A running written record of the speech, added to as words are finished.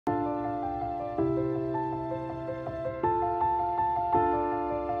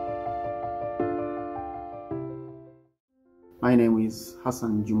My name is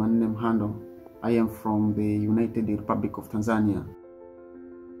Hassan Jumanne Mhando. I am from the United Republic of Tanzania.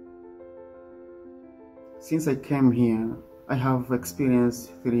 Since I came here, I have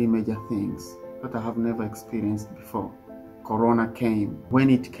experienced three major things that I have never experienced before. Corona came. When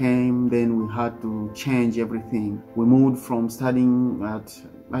it came, then we had to change everything. We moved from studying at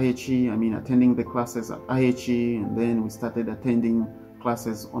IHE, attending the classes at IHE, and then we started attending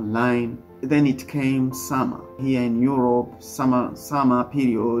classes online. Then it came summer. Here in Europe, summer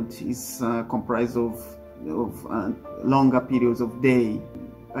period is comprised of longer periods of day.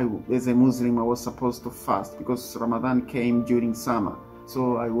 As a Muslim, I was supposed to fast because Ramadan came during summer.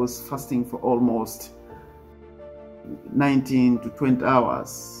 So I was fasting for almost 19 to 20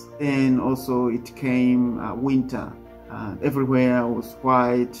 hours. And also it came winter. Everywhere was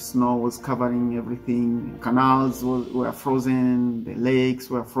white, snow was covering everything. Canals were frozen, the lakes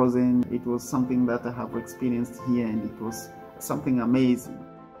were frozen. It was something that I have experienced here, and it was something amazing.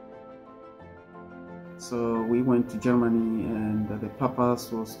 So we went to Germany, and the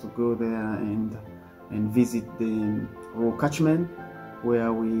purpose was to go there and visit the rural catchment,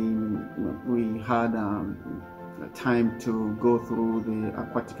 where we had time to go through the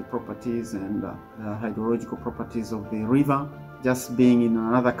aquatic properties and hydrological properties of the river. Just being in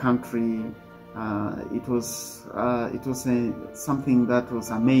another country, it was something that was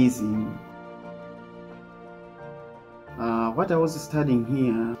amazing. What I was studying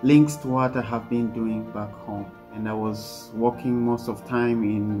here links to what I have been doing back home, and I was working most of the time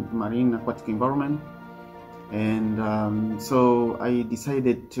in marine aquatic environment. And so I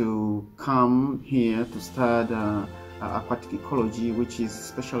decided to come here to study aquatic ecology, which is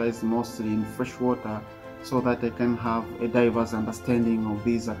specialized mostly in freshwater, so that I can have a diverse understanding of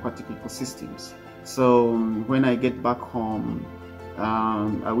these aquatic ecosystems. So when I get back home,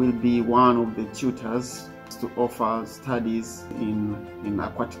 I will be one of the tutors to offer studies in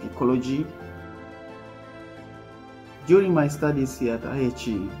aquatic ecology. During my studies here at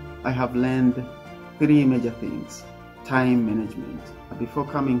IHE, I have learned three major things. Time management. Before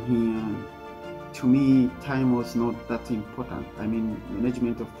coming here, to me, time was not that important.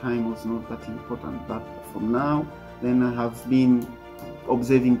 Management of time was not that important. But from now, then I have been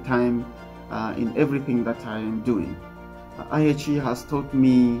observing time in everything that I am doing. IHE has taught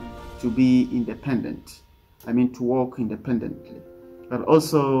me to be independent. To work independently, but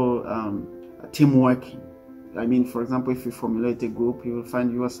also team working. For example, if you formulate a group, you will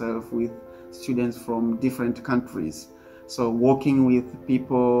find yourself with students from different countries. So working with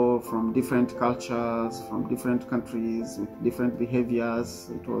people from different cultures, from different countries, with different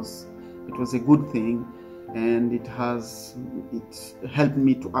behaviors, it was a good thing, and it helped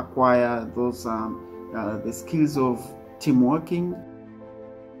me to acquire those the skills of team working.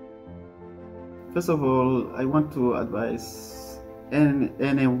 First of all, I want to advise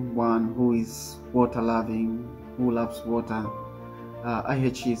anyone who is water loving, who loves water.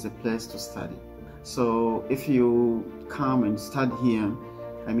 IHE is a place to study. So if you come and study here,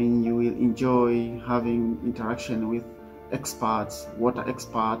 you will enjoy having interaction with experts, water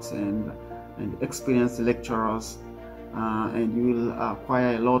experts, and experienced lecturers, and you will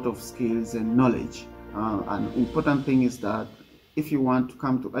acquire a lot of skills and knowledge. An important thing is that if you want to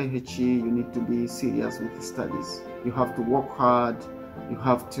come to IHE, you need to be serious with the studies. You have to work hard. You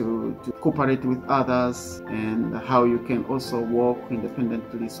have to cooperate with others, and how you can also work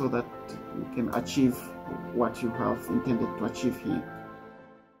independently so that you can achieve what you have intended to achieve here.